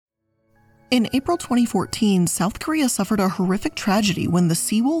In April 2014, South Korea suffered a horrific tragedy when the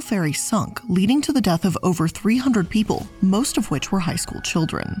Sewol ferry sunk, leading to the death of over 300 people, most of which were high school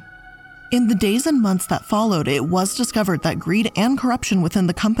children. In the days and months that followed, it was discovered that greed and corruption within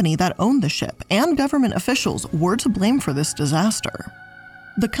the company that owned the ship and government officials were to blame for this disaster.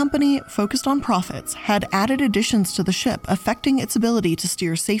 The company, focused on profits, had added additions to the ship affecting its ability to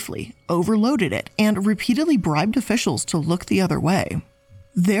steer safely, overloaded it, and repeatedly bribed officials to look the other way.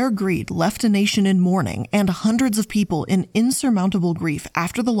 Their greed left a nation in mourning and hundreds of people in insurmountable grief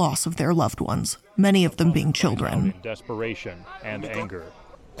after the loss of their loved ones, many of them being children. In desperation and anger.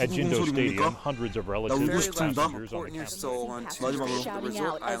 At Jindo Stadium, hundreds of relatives of passengers on the campus shouting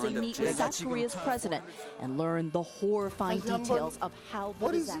out as they meet with South Korea's president and learn the horrifying details of how the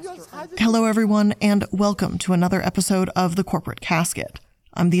disaster unfolded. Hello everyone, and welcome to another episode of The Corporate Casket.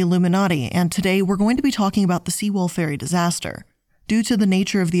 I'm the Illuminati, and today we're going to be talking about the Sewol ferry disaster. Due to the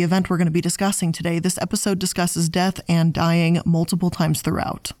nature of the event we're going to be discussing today, this episode discusses death and dying multiple times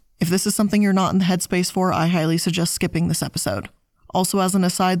throughout. If this is something you're not in the headspace for, I highly suggest skipping this episode. Also, as an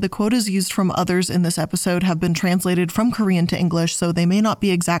aside, the quotas used from others in this episode have been translated from Korean to English, so they may not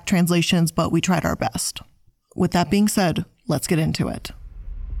be exact translations, but we tried our best. With that being said, let's get into it.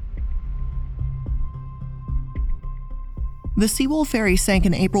 The Sewol ferry sank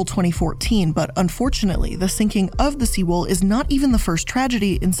in April 2014, but unfortunately, the sinking of the Sewol is not even the first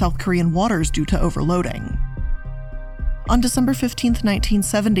tragedy in South Korean waters due to overloading. On December 15,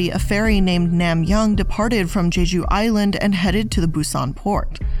 1970, a ferry named Namyang departed from Jeju Island and headed to the Busan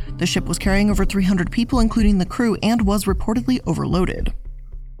port. The ship was carrying over 300 people, including the crew, and was reportedly overloaded.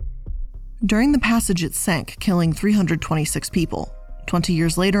 During the passage, it sank, killing 326 people. 20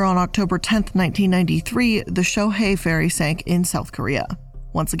 years later, on October 10, 1993, the Shohei ferry sank in South Korea.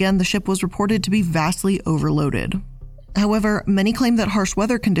 Once again, the ship was reported to be vastly overloaded. However, many claim that harsh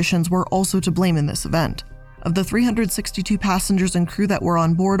weather conditions were also to blame in this event. Of the 362 passengers and crew that were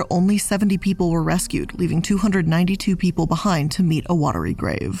on board, only 70 people were rescued, leaving 292 people behind to meet a watery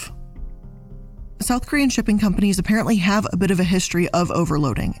grave. South Korean shipping companies apparently have a bit of a history of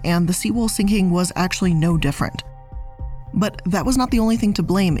overloading, and the Sewol sinking was actually no different. But that was not the only thing to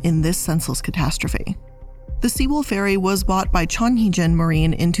blame in this senseless catastrophe. The Sewol ferry was bought by Chonheejin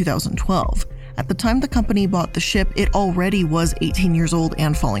Marine in 2012. At the time the company bought the ship, it already was 18 years old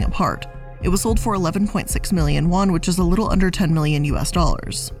and falling apart. It was sold for 11.6 million won, which is a little under 10 million US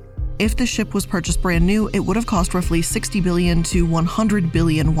dollars. If the ship was purchased brand new, it would have cost roughly 60 billion to 100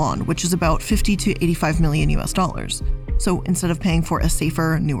 billion won, which is about 50 to 85 million US dollars. So instead of paying for a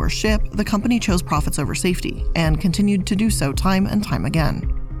safer, newer ship, the company chose profits over safety, and continued to do so time and time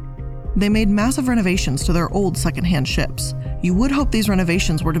again. They made massive renovations to their old second-hand ships. You would hope these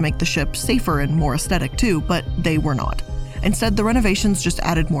renovations were to make the ship safer and more aesthetic too, but they were not. Instead, the renovations just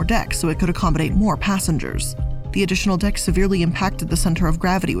added more decks so it could accommodate more passengers. The additional decks severely impacted the center of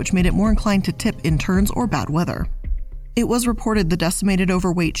gravity, which made it more inclined to tip in turns or bad weather. It was reported the decimated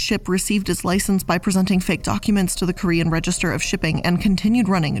overweight ship received its license by presenting fake documents to the Korean Register of Shipping and continued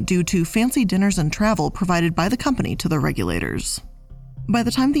running due to fancy dinners and travel provided by the company to the regulators. By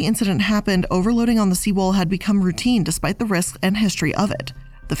the time the incident happened, overloading on the Sewol had become routine despite the risks and history of it.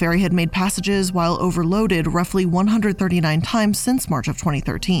 The ferry had made passages while overloaded roughly 139 times since March of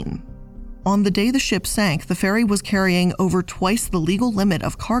 2013. On the day the ship sank, the ferry was carrying over twice the legal limit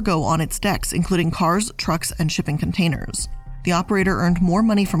of cargo on its decks, including cars, trucks, and shipping containers. The operator earned more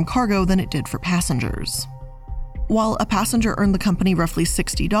money from cargo than it did for passengers. While a passenger earned the company roughly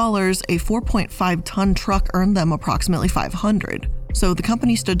 $60, a 4.5-ton truck earned them approximately $500, so the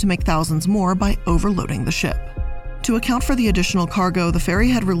company stood to make thousands more by overloading the ship. To account for the additional cargo, the ferry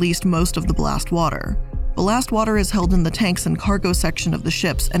had released most of the ballast water. Ballast water is held in the tanks and cargo section of the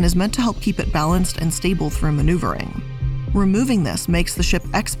ships and is meant to help keep it balanced and stable through maneuvering. Removing this makes the ship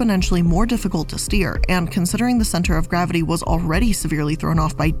exponentially more difficult to steer, and considering the center of gravity was already severely thrown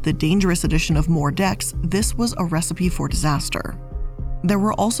off by the dangerous addition of more decks, this was a recipe for disaster. There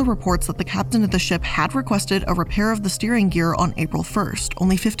were also reports that the captain of the ship had requested a repair of the steering gear on April 1st,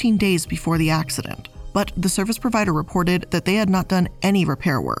 only 15 days before the accident, but the service provider reported that they had not done any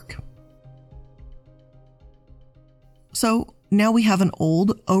repair work. So now we have an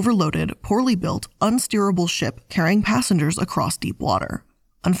old, overloaded, poorly built, unsteerable ship carrying passengers across deep water.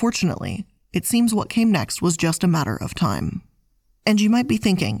 Unfortunately, it seems what came next was just a matter of time. And you might be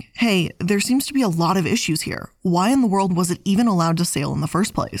thinking, hey, there seems to be a lot of issues here. Why in the world was it even allowed to sail in the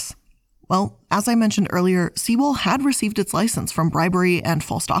first place? Well, as I mentioned earlier, Sewol had received its license from bribery and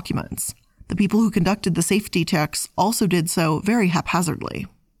false documents. The people who conducted the safety checks also did so very haphazardly.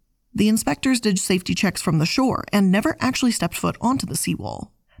 The inspectors did safety checks from the shore and never actually stepped foot onto the Sewol.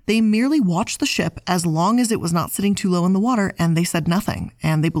 They merely watched the ship as long as it was not sitting too low in the water, and they said nothing,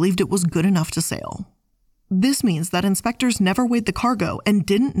 and they believed it was good enough to sail. This means that inspectors never weighed the cargo and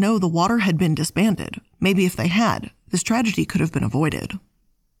didn't know the water had been disbanded. Maybe if they had, this tragedy could have been avoided.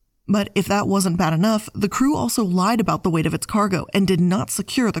 But if that wasn't bad enough, the crew also lied about the weight of its cargo and did not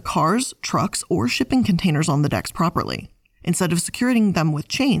secure the cars, trucks, or shipping containers on the decks properly. Instead of securing them with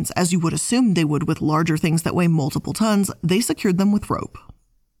chains, as you would assume they would with larger things that weigh multiple tons, they secured them with rope.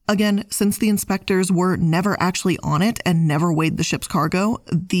 Again, since the inspectors were never actually on it and never weighed the ship's cargo,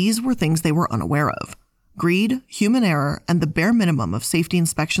 these were things they were unaware of. Greed, human error, and the bare minimum of safety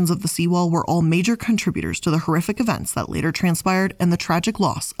inspections of the Sewol were all major contributors to the horrific events that later transpired and the tragic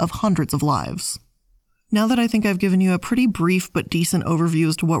loss of hundreds of lives. Now that I think I've given you a pretty brief but decent overview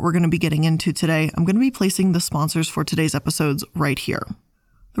as to what we're going to be getting into today, I'm going to be placing the sponsors for today's episodes right here.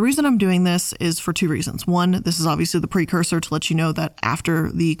 The reason I'm doing this is for two reasons. One, this is obviously the precursor to let you know that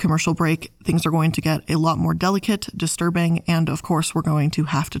after the commercial break, things are going to get a lot more delicate, disturbing, and of course, we're going to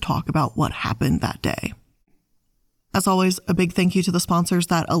have to talk about what happened that day. As always, a big thank you to the sponsors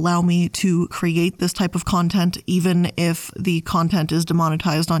that allow me to create this type of content, even if the content is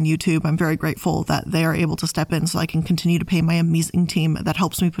demonetized on YouTube. I'm very grateful that they are able to step in so I can continue to pay my amazing team that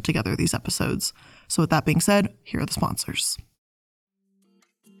helps me put together these episodes. So with that being said, here are the sponsors.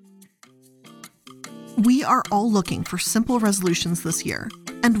 We are all looking for simple resolutions this year,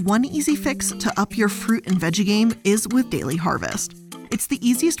 and one easy fix to up your fruit and veggie game is with Daily Harvest. It's the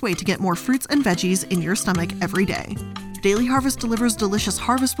easiest way to get more fruits and veggies in your stomach every day. Daily Harvest delivers delicious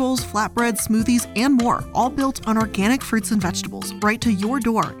harvest bowls, flatbreads, smoothies, and more, all built on organic fruits and vegetables, right to your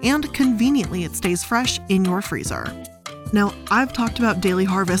door, and conveniently it stays fresh in your freezer. Now, I've talked about Daily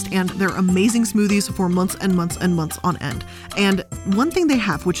Harvest and their amazing smoothies for months and months and months on end. And one thing they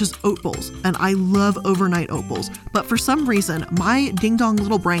have, which is oat bowls, and I love overnight oat bowls, but for some reason, my ding-dong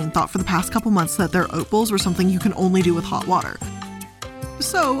little brain thought for the past couple months that their oat bowls were something you can only do with hot water.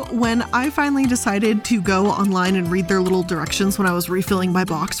 So when I finally decided to go online and read their little directions when I was refilling my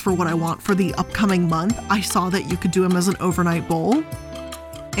box for what I want for the upcoming month, I saw that you could do them as an overnight bowl.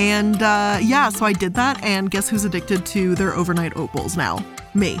 And so I did that, and guess who's addicted to their overnight oat bowls now?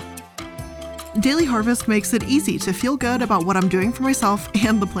 Me. Daily Harvest makes it easy to feel good about what I'm doing for myself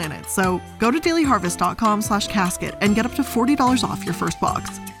and the planet. So go to dailyharvest.com/casket and get up to $40 off your first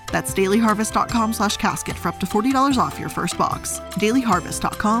box. That's dailyharvest.com/casket for up to $40 off your first box.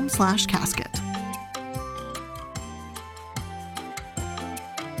 dailyharvest.com/casket.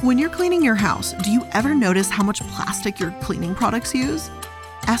 When you're cleaning your house, do you ever notice how much plastic your cleaning products use?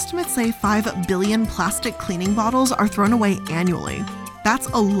 Estimates say 5 billion plastic cleaning bottles are thrown away annually. That's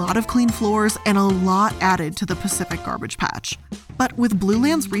a lot of clean floors and a lot added to the Pacific garbage patch. But with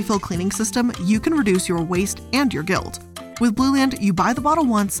Blueland's refill cleaning system, you can reduce your waste and your guilt. With Blueland, you buy the bottle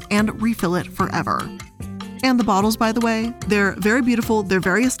once and refill it forever. And the bottles, by the way, they're very beautiful, they're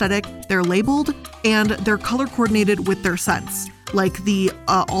very aesthetic, they're labeled, and they're color coordinated with their scents. Like the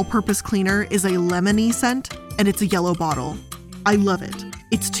all-purpose cleaner is a lemony scent, and it's a yellow bottle. I love it.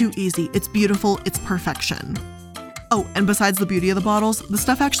 It's too easy, it's beautiful, it's perfection. Oh, and besides the beauty of the bottles, the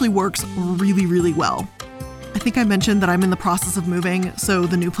stuff actually works really, really well. I think I mentioned that I'm in the process of moving, so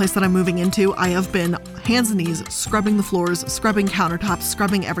the new place that I'm moving into, I have been hands and knees scrubbing the floors, scrubbing countertops,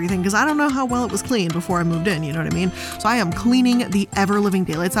 scrubbing everything, because I don't know how well it was cleaned before I moved in, you know what I mean? So I am cleaning the ever-living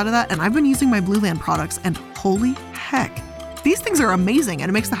daylights out of that, and I've been using my Blueland products, and holy heck, these things are amazing, and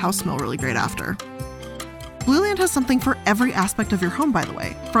it makes the house smell really great after. Blueland has something for every aspect of your home, by the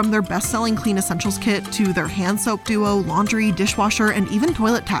way, from their best-selling Clean Essentials kit to their hand soap duo, laundry, dishwasher, and even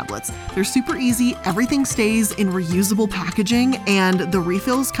toilet tablets. They're super easy, everything stays in reusable packaging, and the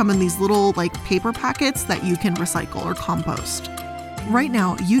refills come in these little paper packets that you can recycle or compost. Right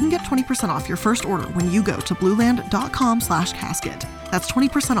now, you can get 20% off your first order when you go to blueland.com/casket. That's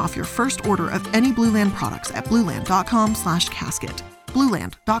 20% off your first order of any Blueland products at blueland.com/casket.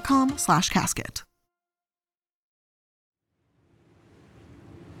 blueland.com/casket.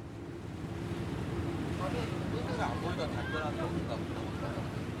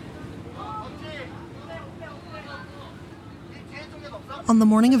 On the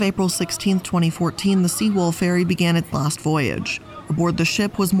morning of April 16, 2014, the Sewol ferry began its last voyage. Aboard the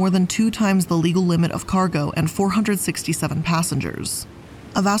ship was more than 2 times the legal limit of cargo and 467 passengers.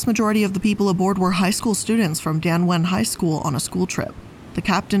 A vast majority of the people aboard were high school students from Danwen High School on a school trip. The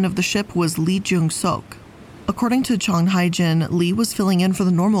captain of the ship was Lee Jung-sok. According to Chong Hae-jin, Lee was filling in for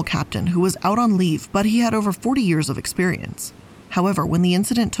the normal captain who was out on leave, but he had over 40 years of experience. However, when the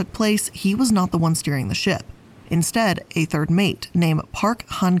incident took place, he was not the one steering the ship. Instead, a third mate named Park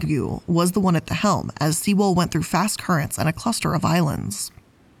Han-gyu was the one at the helm as Sewol went through fast currents and a cluster of islands.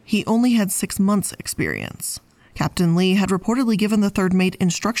 He only had 6 months' experience. Captain Lee had reportedly given the third mate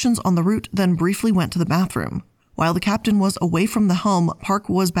instructions on the route, then briefly went to the bathroom. While the captain was away from the helm, Park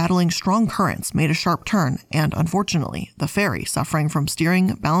was battling strong currents, made a sharp turn, and unfortunately, the ferry, suffering from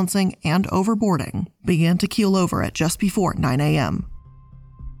steering, balancing, and overboarding, began to keel over at just before 9 a.m.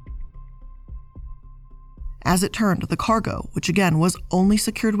 As it turned, the cargo, which again was only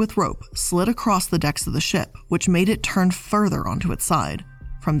secured with rope, slid across the decks of the ship, which made it turn further onto its side.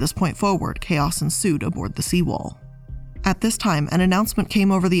 From this point forward, chaos ensued aboard the Sewol. At this time, an announcement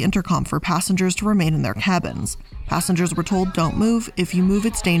came over the intercom for passengers to remain in their cabins. Passengers were told, "Don't move. If you move,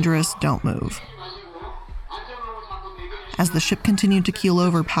 it's dangerous. Don't move." As the ship continued to keel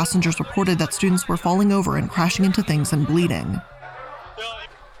over, passengers reported that students were falling over and crashing into things and bleeding.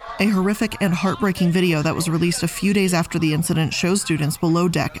 A horrific and heartbreaking video that was released a few days after the incident shows students below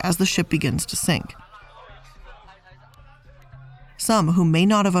deck as the ship begins to sink. Some who may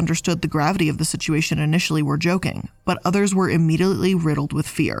not have understood the gravity of the situation initially were joking, but others were immediately riddled with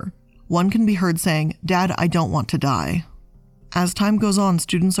fear. One can be heard saying, "Dad, I don't want to die." As time goes on,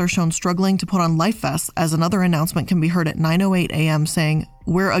 students are shown struggling to put on life vests, as another announcement can be heard at 9:08 a.m. saying,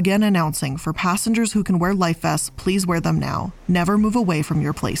 "We're again announcing, for passengers who can wear life vests, please wear them now. Never move away from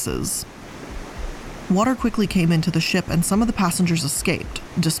your places." Water quickly came into the ship and some of the passengers escaped,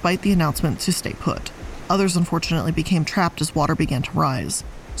 despite the announcement to stay put. Others unfortunately became trapped as water began to rise.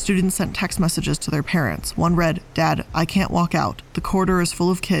 Students sent text messages to their parents. One read, "Dad, I can't walk out. The corridor is full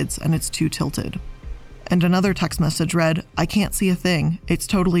of kids and it's too tilted." And another text message read, "I can't see a thing. It's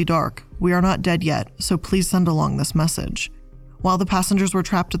totally dark. We are not dead yet, so please send along this message." While the passengers were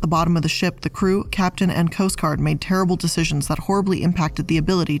trapped at the bottom of the ship, the crew, captain, and Coast Guard made terrible decisions that horribly impacted the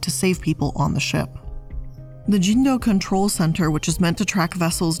ability to save people on the ship. The Jindo Control Center, which is meant to track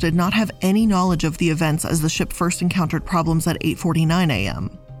vessels, did not have any knowledge of the events as the ship first encountered problems at 8:49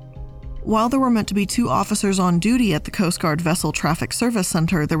 a.m. While there were meant to be 2 officers on duty at the Coast Guard Vessel Traffic Service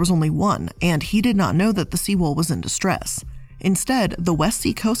Center, there was only one, and he did not know that the Sewol was in distress. Instead, the West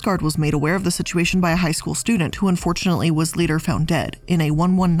Sea Coast Guard was made aware of the situation by a high school student who unfortunately was later found dead in a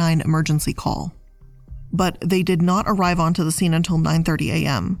 119 emergency call. But they did not arrive onto the scene until 9:30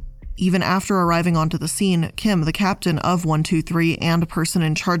 a.m. Even after arriving onto the scene, Kim, the captain of 123 and a person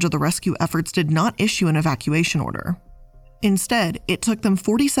in charge of the rescue efforts, did not issue an evacuation order. Instead, it took them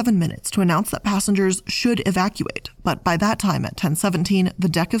 47 minutes to announce that passengers should evacuate, but by that time at 10:17, the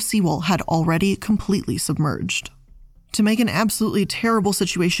deck of Sewol had already completely submerged. To make an absolutely terrible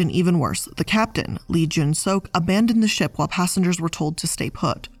situation even worse, the captain, Lee Jun-sok, abandoned the ship while passengers were told to stay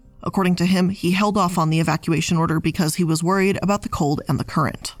put. According to him, he held off on the evacuation order because he was worried about the cold and the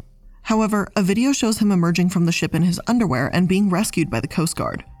current. However, a video shows him emerging from the ship in his underwear and being rescued by the Coast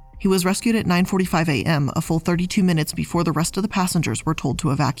Guard. He was rescued at 9:45 a.m., a full 32 minutes before the rest of the passengers were told to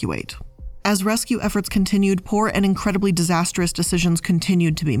evacuate. As rescue efforts continued, poor and incredibly disastrous decisions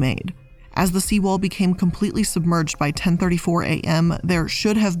continued to be made. As the Sewol became completely submerged by 10:34 a.m., there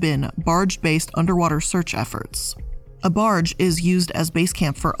should have been barge-based underwater search efforts. A barge is used as base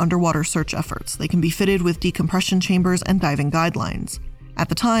camp for underwater search efforts. They can be fitted with decompression chambers and diving guidelines. At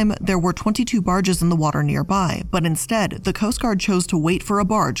the time, there were 22 barges in the water nearby, but instead, the Coast Guard chose to wait for a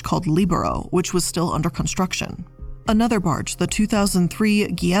barge called Libero, which was still under construction. Another barge, the 2003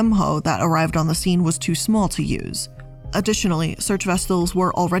 Guillemot that arrived on the scene, was too small to use. Additionally, search vessels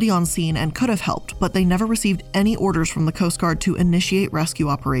were already on scene and could have helped, but they never received any orders from the Coast Guard to initiate rescue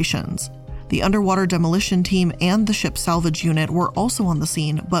operations. The underwater demolition team and the ship's salvage unit were also on the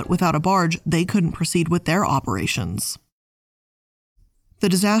scene, but without a barge, they couldn't proceed with their operations. The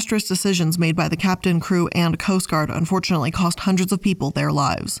disastrous decisions made by the captain, crew, and Coast Guard unfortunately cost hundreds of people their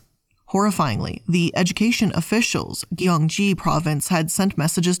lives. Horrifyingly, the education officials, Gyeonggi Province, had sent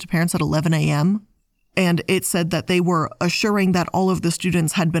messages to parents at 11 a.m., and it said that they were assuring that all of the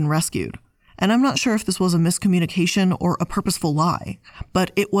students had been rescued. And I'm not sure if this was a miscommunication or a purposeful lie, but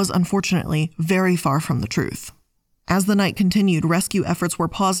it was unfortunately very far from the truth. As the night continued, rescue efforts were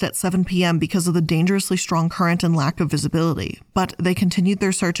paused at 7 p.m. because of the dangerously strong current and lack of visibility, but they continued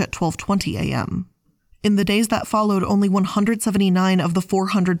their search at 12:20 a.m. In the days that followed, only 179 of the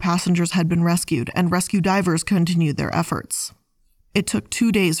 400 passengers had been rescued, and rescue divers continued their efforts. It took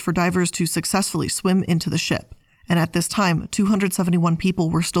 2 days for divers to successfully swim into the ship, and at this time, 271 people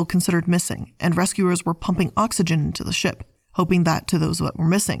were still considered missing, and rescuers were pumping oxygen into the ship, hoping that to those that were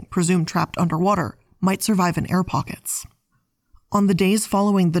missing, presumed trapped underwater, might survive in air pockets. On the days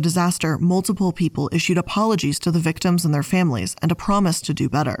following the disaster, multiple people issued apologies to the victims and their families and a promise to do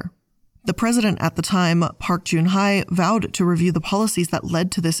better. The president at the time, Park Geun-hye, vowed to review the policies that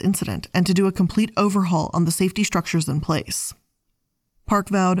led to this incident and to do a complete overhaul on the safety structures in place. Park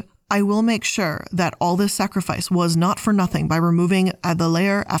vowed, "I will make sure that all this sacrifice was not for nothing by removing the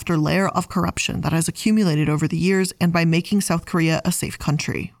layer after layer of corruption that has accumulated over the years and by making South Korea a safe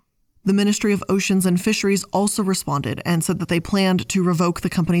country." The Ministry of Oceans and Fisheries also responded and said that they planned to revoke the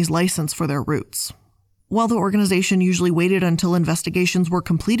company's license for their routes. While the organization usually waited until investigations were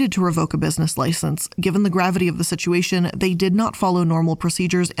completed to revoke a business license, given the gravity of the situation, they did not follow normal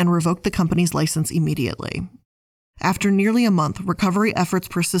procedures and revoked the company's license immediately. After nearly a month, recovery efforts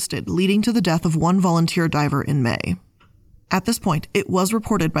persisted, leading to the death of one volunteer diver in May. At this point, it was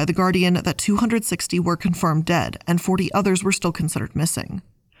reported by The Guardian that 260 were confirmed dead and 40 others were still considered missing.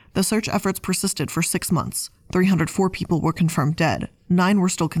 The search efforts persisted for 6 months. 304 people were confirmed dead. 9 were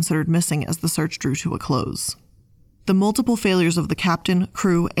still considered missing as the search drew to a close. The multiple failures of the captain,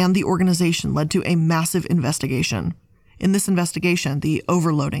 crew, and the organization led to a massive investigation. In this investigation, the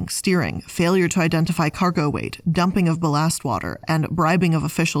overloading, steering, failure to identify cargo weight, dumping of ballast water, and bribing of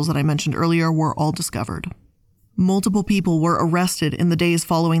officials that I mentioned earlier were all discovered. Multiple people were arrested in the days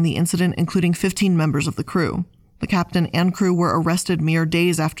following the incident, including 15 members of the crew. The captain and crew were arrested mere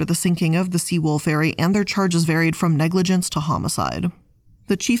days after the sinking of the Sewol ferry, and their charges varied from negligence to homicide.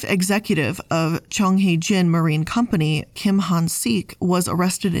 The chief executive of Cheonghae-jin Marine Company, Kim Han-sik, was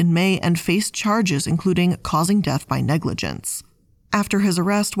arrested in May and faced charges including causing death by negligence. After his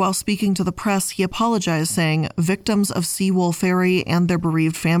arrest, while speaking to the press, he apologized, saying, "Victims of Sewol ferry and their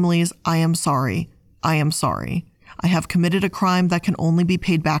bereaved families, I am sorry. I am sorry. I have committed a crime that can only be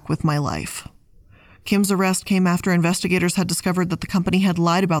paid back with my life." Kim's arrest came after investigators had discovered that the company had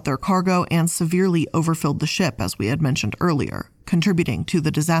lied about their cargo and severely overfilled the ship, as we had mentioned earlier, contributing to the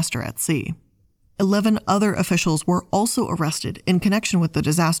disaster at sea. 11 other officials were also arrested in connection with the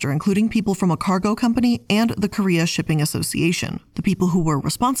disaster, including people from a cargo company and the Korea Shipping Association, the people who were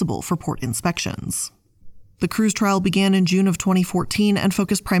responsible for port inspections. The crew's trial began in June of 2014 and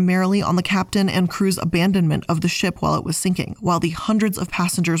focused primarily on the captain and crew's abandonment of the ship while it was sinking, while the hundreds of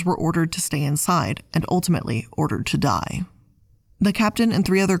passengers were ordered to stay inside and ultimately ordered to die. The captain and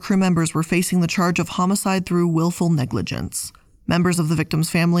 3 other crew members were facing the charge of homicide through willful negligence. Members of the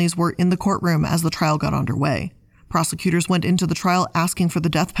victims' families were in the courtroom as the trial got underway. Prosecutors went into the trial asking for the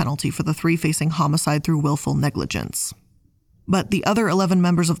death penalty for the 3 facing homicide through willful negligence. But the other 11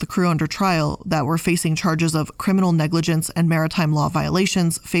 members of the crew under trial that were facing charges of criminal negligence and maritime law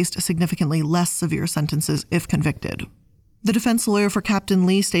violations faced significantly less severe sentences if convicted. The defense lawyer for Captain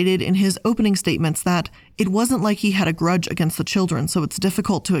Lee stated in his opening statements that it wasn't like he had a grudge against the children, so it's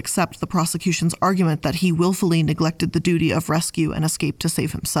difficult to accept the prosecution's argument that he willfully neglected the duty of rescue and escaped to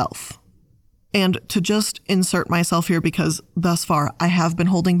save himself. And to just insert myself here, because thus far I have been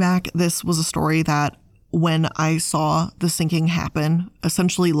holding back, this was a story that when I saw the sinking happen,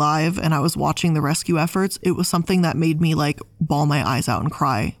 essentially live, and I was watching the rescue efforts, it was something that made me bawl my eyes out and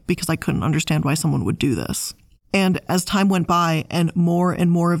cry because I couldn't understand why someone would do this. And as time went by and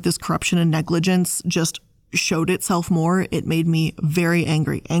more of this corruption and negligence just showed itself more, it made me very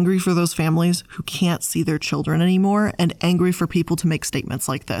angry. Angry for those families who can't see their children anymore, and angry for people to make statements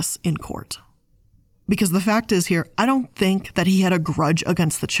like this in court. Because the fact is here, I don't think that he had a grudge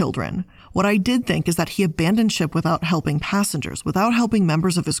against the children. What I did think is that he abandoned ship without helping passengers, without helping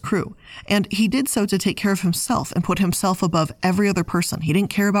members of his crew. And he did so to take care of himself and put himself above every other person. He didn't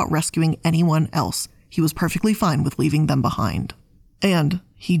care about rescuing anyone else. He was perfectly fine with leaving them behind. And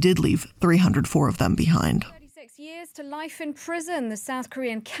he did leave 304 of them behind. 36 years to life in prison. The South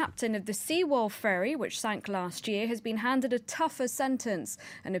Korean captain of the Sewol ferry, which sank last year, has been handed a tougher sentence.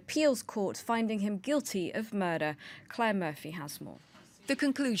 An appeals court finding him guilty of murder. Claire Murphy has more. The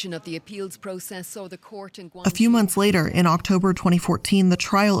conclusion of the appeals process saw the court in Guangzhou. A few months later, in October 2014, the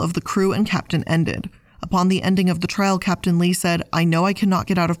trial of the crew and captain ended. Upon the ending of the trial, Captain Lee said, "I know I cannot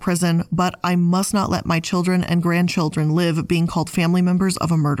get out of prison, but I must not let my children and grandchildren live being called family members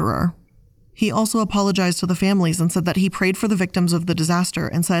of a murderer." He also apologized to the families and said that he prayed for the victims of the disaster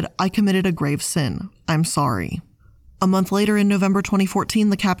and said, "I committed a grave sin. I'm sorry." A month later, in November 2014,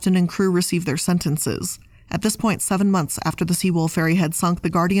 the captain and crew received their sentences. At this point, 7 months after the Sewol ferry had sunk, The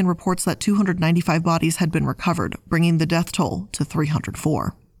Guardian reports that 295 bodies had been recovered, bringing the death toll to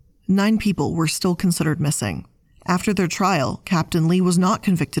 304. 9 people were still considered missing. After their trial, Captain Lee was not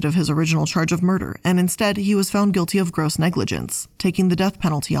convicted of his original charge of murder, and instead he was found guilty of gross negligence, taking the death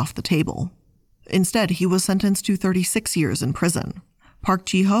penalty off the table. Instead, he was sentenced to 36 years in prison. Park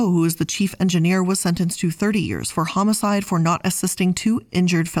Ji-ho, who is the chief engineer, was sentenced to 30 years for homicide for not assisting 2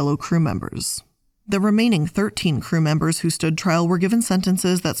 injured fellow crew members. The remaining 13 crew members who stood trial were given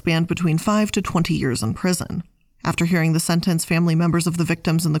sentences that spanned between 5 to 20 years in prison. After hearing the sentence, family members of the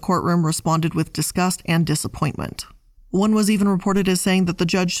victims in the courtroom responded with disgust and disappointment. One was even reported as saying that the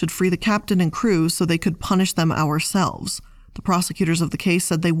judge should free the captain and crew so they could punish them ourselves. The prosecutors of the case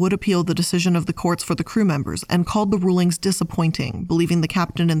said they would appeal the decision of the courts for the crew members and called the rulings disappointing, believing the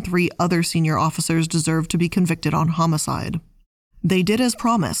captain and 3 other senior officers deserved to be convicted on homicide. They did as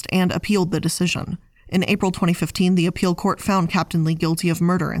promised and appealed the decision. In April 2015, the appeal court found Captain Lee guilty of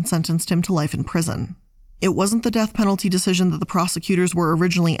murder and sentenced him to life in prison. It wasn't the death penalty decision that the prosecutors were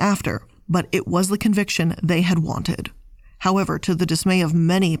originally after, but it was the conviction they had wanted. However, to the dismay of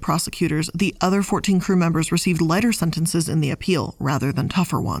many prosecutors, the other 14 crew members received lighter sentences in the appeal rather than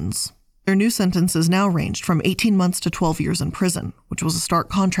tougher ones. Their new sentences now ranged from 18 months to 12 years in prison, which was a stark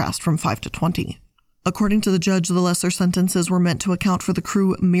contrast from 5 to 20. According to the judge, the lesser sentences were meant to account for the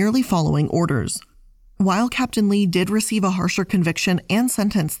crew merely following orders. While Captain Lee did receive a harsher conviction and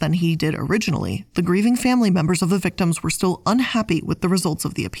sentence than he did originally, the grieving family members of the victims were still unhappy with the results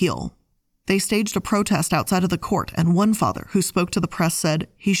of the appeal. They staged a protest outside of the court, and one father who spoke to the press said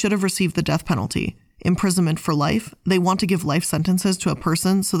he should have received the death penalty. Imprisonment for life? They want to give life sentences to a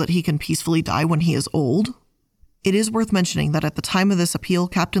person so that he can peacefully die when he is old? It is worth mentioning that at the time of this appeal,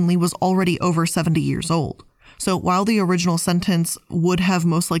 Captain Lee was already over 70 years old. So while the original sentence would have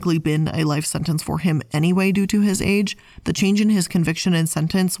most likely been a life sentence for him anyway due to his age, the change in his conviction and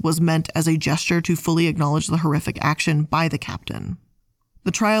sentence was meant as a gesture to fully acknowledge the horrific action by the captain.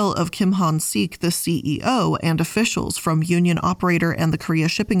 The trial of Kim Han-sik, the CEO, and officials from Union Operator and the Korea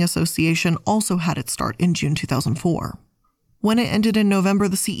Shipping Association also had its start in June 2004. When it ended in November,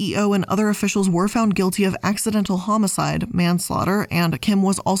 the CEO and other officials were found guilty of accidental homicide, manslaughter, and Kim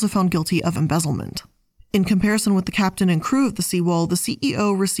was also found guilty of embezzlement. In comparison with the captain and crew of the Sewol, the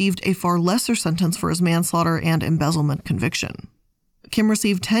CEO received a far lesser sentence for his manslaughter and embezzlement conviction. Kim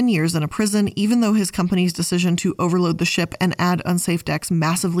received 10 years in a prison, even though his company's decision to overload the ship and add unsafe decks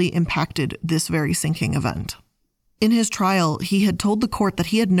massively impacted this very sinking event. In his trial, he had told the court that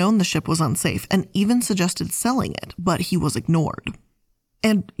he had known the ship was unsafe and even suggested selling it, but he was ignored.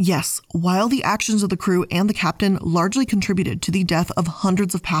 And yes, while the actions of the crew and the captain largely contributed to the death of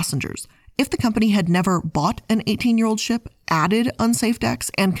hundreds of passengers, if the company had never bought an 18-year-old ship, added unsafe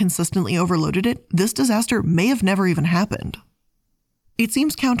decks, and consistently overloaded it, this disaster may have never even happened. It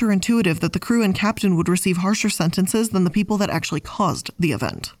seems counterintuitive that the crew and captain would receive harsher sentences than the people that actually caused the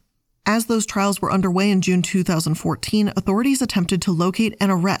event. As those trials were underway in June 2014, authorities attempted to locate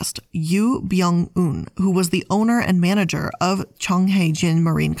and arrest Yoo Byung-un, who was the owner and manager of Chonghae-jin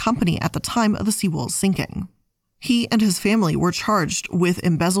Marine Company at the time of the Sewol's sinking. He and his family were charged with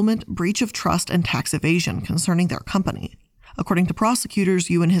embezzlement, breach of trust, and tax evasion concerning their company. According to prosecutors,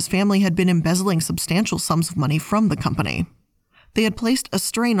 Yoo and his family had been embezzling substantial sums of money from the company. They had placed a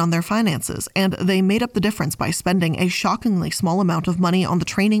strain on their finances, and they made up the difference by spending a shockingly small amount of money on the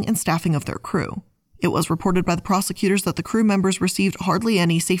training and staffing of their crew. It was reported by the prosecutors that the crew members received hardly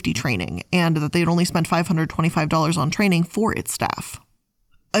any safety training, and that they had only spent $525 on training for its staff.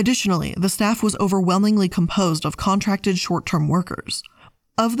 Additionally, the staff was overwhelmingly composed of contracted short-term workers.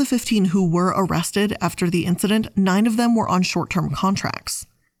 Of the 15 who were arrested after the incident, 9 of them were on short-term contracts.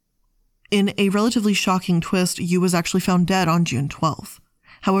 In a relatively shocking twist, Yoo was actually found dead on June 12th.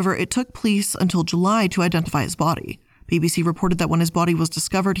 However, it took police until July to identify his body. BBC reported that when his body was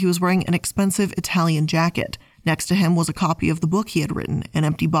discovered, he was wearing an expensive Italian jacket. Next to him was a copy of the book he had written, an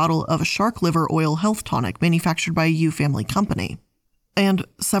empty bottle of a shark liver oil health tonic manufactured by a Yoo family company, and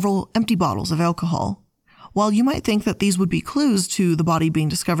several empty bottles of alcohol. While you might think that these would be clues to the body being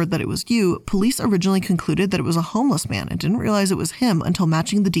discovered that it was Yoo, police originally concluded that it was a homeless man and didn't realize it was him until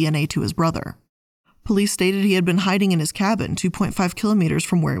matching the DNA to his brother. Police stated he had been hiding in his cabin 2.5 kilometers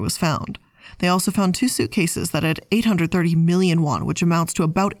from where he was found. They also found 2 suitcases that had 830 million won, which amounts to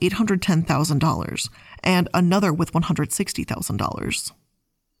about $810,000, and another with $160,000.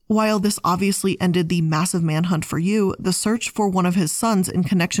 While this obviously ended the massive manhunt for Yoo, the search for one of his sons in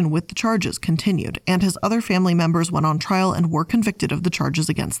connection with the charges continued, and his other family members went on trial and were convicted of the charges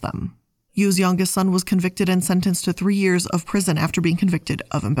against them. Yoo's youngest son was convicted and sentenced to 3 years of prison after being convicted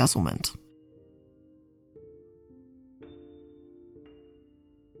of embezzlement.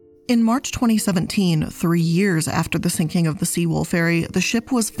 In March 2017, 3 years after the sinking of the Sewol ferry, the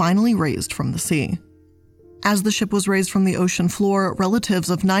ship was finally raised from the sea. As the ship was raised from the ocean floor, relatives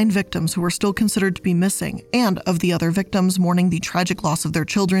of 9 victims who were still considered to be missing, and of the other victims mourning the tragic loss of their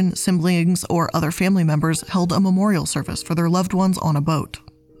children, siblings, or other family members, held a memorial service for their loved ones on a boat.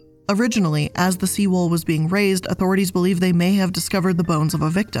 Originally, as the Sewol was being raised, authorities believe they may have discovered the bones of a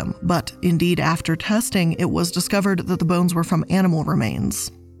victim, but indeed after testing, it was discovered that the bones were from animal remains.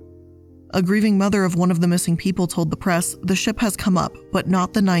 A grieving mother of one of the missing people told the press, "The ship has come up, but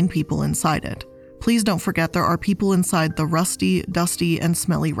not the 9 people inside it. Please don't forget there are people inside the rusty, dusty, and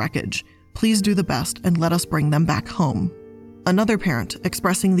smelly wreckage. Please do the best and let us bring them back home." Another parent,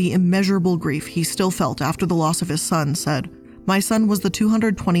 expressing the immeasurable grief he still felt after the loss of his son, said, "My son was the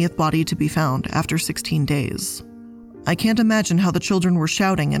 220th body to be found after 16 days. I can't imagine how the children were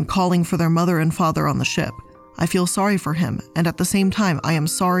shouting and calling for their mother and father on the ship. I feel sorry for him, and at the same time, I am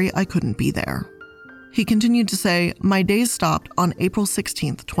sorry I couldn't be there." He continued to say, "My days stopped on April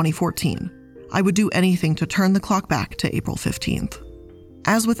 16th, 2014. I would do anything to turn the clock back to April 15th.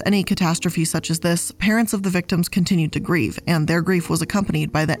 As with any catastrophe such as this, parents of the victims continued to grieve, and their grief was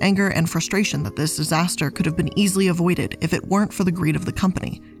accompanied by the anger and frustration that this disaster could have been easily avoided if it weren't for the greed of the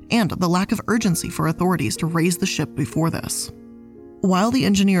company, and the lack of urgency for authorities to raise the ship before this. While the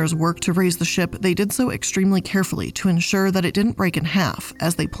engineers worked to raise the ship, they did so extremely carefully to ensure that it didn't break in half,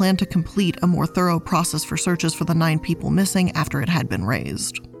 as they planned to complete a more thorough process for searches for the 9 people missing after it had been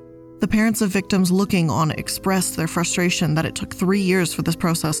raised. The parents of victims looking on expressed their frustration that it took 3 years for this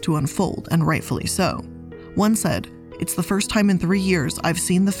process to unfold, and rightfully so. One said, "It's the first time in 3 years I've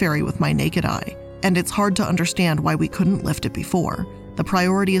seen the ferry with my naked eye, and it's hard to understand why we couldn't lift it before. The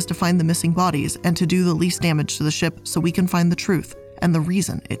priority is to find the missing bodies and to do the least damage to the ship so we can find the truth and the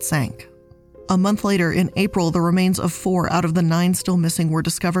reason it sank." A month later, in April, the remains of 4 out of the 9 still missing were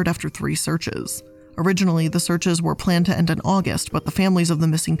discovered after 3 searches. Originally, the searches were planned to end in August, but the families of the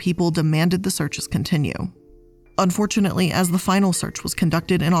missing people demanded the searches continue. Unfortunately, as the final search was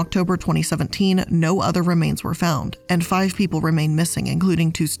conducted in October 2017, no other remains were found, and 5 people remain missing,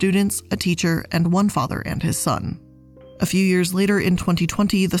 including 2 students, a teacher, and one father and his son. A few years later, in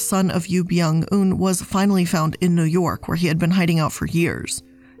 2020, the son of Yu Byung-eun was finally found in New York, where he had been hiding out for years.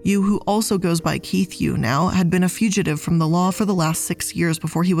 Yu, who also goes by Keith Yu now, had been a fugitive from the law for the last 6 years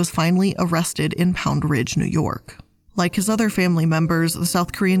before he was finally arrested in Pound Ridge, New York. Like his other family members, the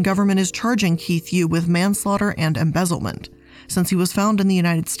South Korean government is charging Keith Yu with manslaughter and embezzlement. Since he was found in the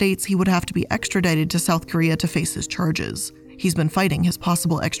United States, he would have to be extradited to South Korea to face his charges. He's been fighting his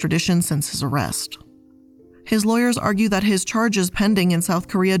possible extradition since his arrest. His lawyers argue that his charges pending in South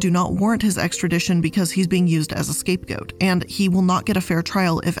Korea do not warrant his extradition because he's being used as a scapegoat, and he will not get a fair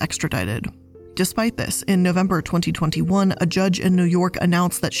trial if extradited. Despite this, in November 2021, a judge in New York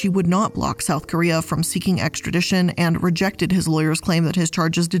announced that she would not block South Korea from seeking extradition and rejected his lawyer's claim that his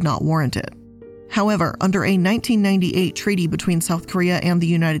charges did not warrant it. However, under a 1998 treaty between South Korea and the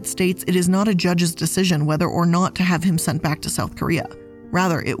United States, it is not a judge's decision whether or not to have him sent back to South Korea.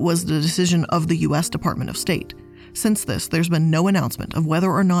 Rather, it was the decision of the U.S. Department of State. Since this, there's been no announcement of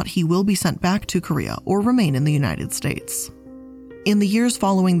whether or not he will be sent back to Korea or remain in the United States. In the years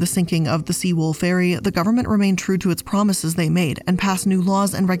following the sinking of the Sewol ferry, the government remained true to its promises they made and passed new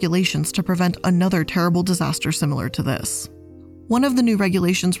laws and regulations to prevent another terrible disaster similar to this. One of the new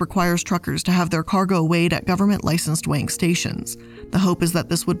regulations requires truckers to have their cargo weighed at government-licensed weighing stations. The hope is that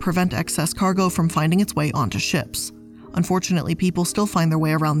this would prevent excess cargo from finding its way onto ships. Unfortunately, people still find their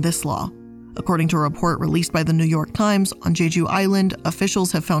way around this law. According to a report released by the New York Times, on Jeju Island,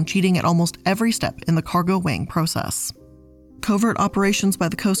 officials have found cheating at almost every step in the cargo weighing process. Covert operations by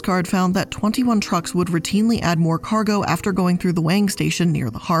the Coast Guard found that 21 trucks would routinely add more cargo after going through the weighing station near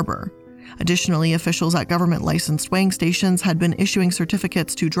the harbor. Additionally, officials at government-licensed weighing stations had been issuing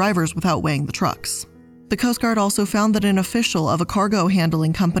certificates to drivers without weighing the trucks. The Coast Guard also found that an official of a cargo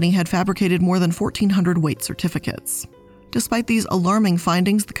handling company had fabricated more than 1,400 weight certificates. Despite these alarming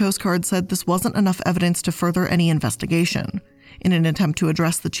findings, the Coast Guard said this wasn't enough evidence to further any investigation. In an attempt to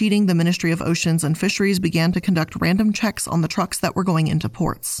address the cheating, the Ministry of Oceans and Fisheries began to conduct random checks on the trucks that were going into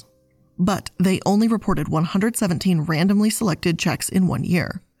ports. But they only reported 117 randomly selected checks in 1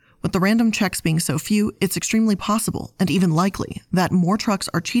 year. With the random checks being so few, it's extremely possible, and even likely, that more trucks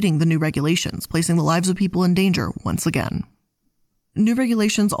are cheating the new regulations, placing the lives of people in danger once again. New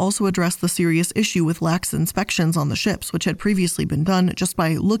regulations also address the serious issue with lax inspections on the ships, which had previously been done just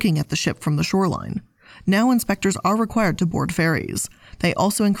by looking at the ship from the shoreline. Now inspectors are required to board ferries. They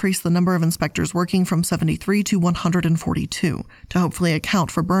also increased the number of inspectors working from 73 to 142 to hopefully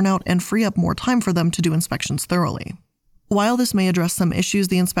account for burnout and free up more time for them to do inspections thoroughly. While this may address some issues,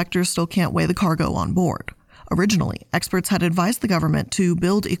 the inspectors still can't weigh the cargo on board. Originally, experts had advised the government to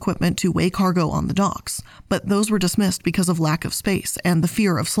build equipment to weigh cargo on the docks, but those were dismissed because of lack of space and the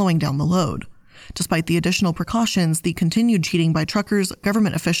fear of slowing down the load. Despite the additional precautions, the continued cheating by truckers,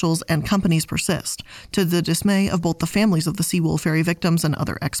 government officials, and companies persist, to the dismay of both the families of the Sewol ferry victims and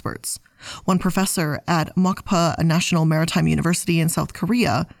other experts. One professor at Mokpa National Maritime University in South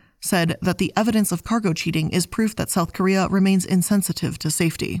Korea said that the evidence of cargo cheating is proof that South Korea remains insensitive to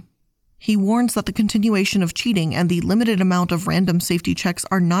safety. He warns that the continuation of cheating and the limited amount of random safety checks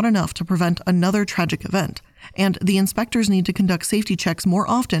are not enough to prevent another tragic event, and the inspectors need to conduct safety checks more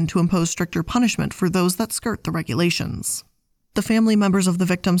often to impose stricter punishment for those that skirt the regulations. The family members of the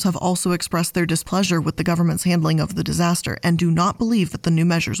victims have also expressed their displeasure with the government's handling of the disaster and do not believe that the new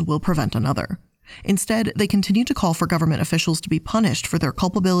measures will prevent another. Instead, they continue to call for government officials to be punished for their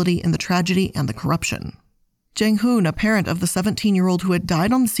culpability in the tragedy and the corruption. Jang Hoon, a parent of the 17-year-old who had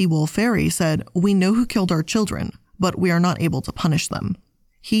died on the Sewol ferry, said, "We know who killed our children, but we are not able to punish them."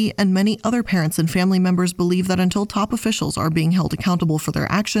 He and many other parents and family members believe that until top officials are being held accountable for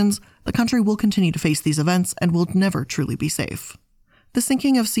their actions, the country will continue to face these events and will never truly be safe. The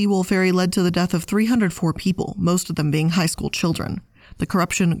sinking of Sewol ferry led to the death of 304 people, most of them being high school children. The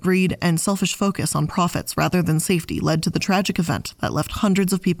corruption, greed, and selfish focus on profits rather than safety led to the tragic event that left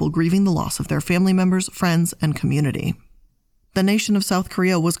hundreds of people grieving the loss of their family members, friends, and community. The nation of South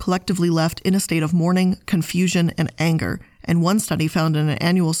Korea was collectively left in a state of mourning, confusion, and anger, and one study found in an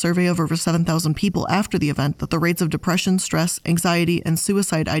annual survey of over 7,000 people after the event that the rates of depression, stress, anxiety, and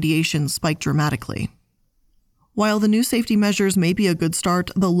suicide ideation spiked dramatically. While the new safety measures may be a good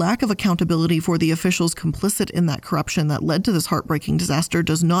start, the lack of accountability for the officials complicit in that corruption that led to this heartbreaking disaster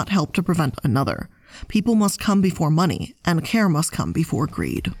does not help to prevent another. People must come before money, and care must come before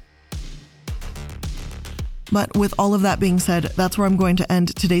greed. But with all of that being said, that's where I'm going to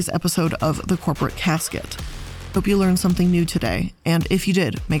end today's episode of The Corporate Casket. Hope you learned something new today, and if you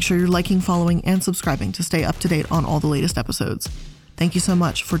did, make sure you're liking, following, and subscribing to stay up to date on all the latest episodes. Thank you so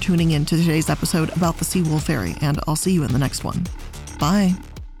much for tuning in to today's episode about the Sewol ferry, and I'll see you in the next one. Bye!